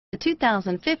The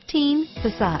 2015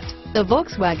 Passat. The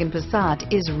Volkswagen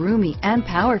Passat is roomy and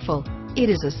powerful. It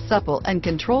is a supple and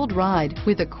controlled ride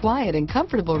with a quiet and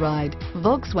comfortable ride.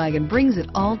 Volkswagen brings it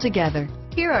all together.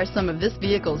 Here are some of this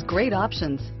vehicle's great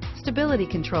options: stability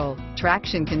control,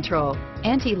 traction control,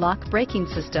 anti-lock braking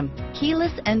system,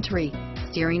 keyless entry,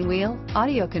 steering wheel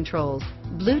audio controls,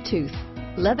 Bluetooth,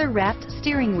 leather-wrapped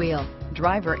steering wheel,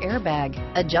 driver airbag,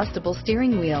 adjustable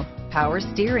steering wheel, power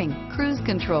steering, cruise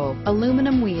control,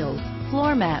 aluminum wheels,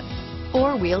 floor mats,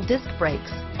 four-wheel disc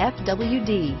brakes,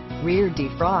 FWD, rear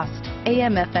defrost,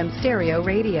 AM/FM stereo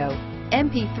radio,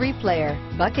 MP3 player,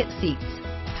 bucket seats,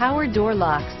 power door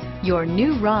locks. Your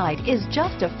new ride is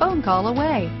just a phone call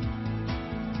away.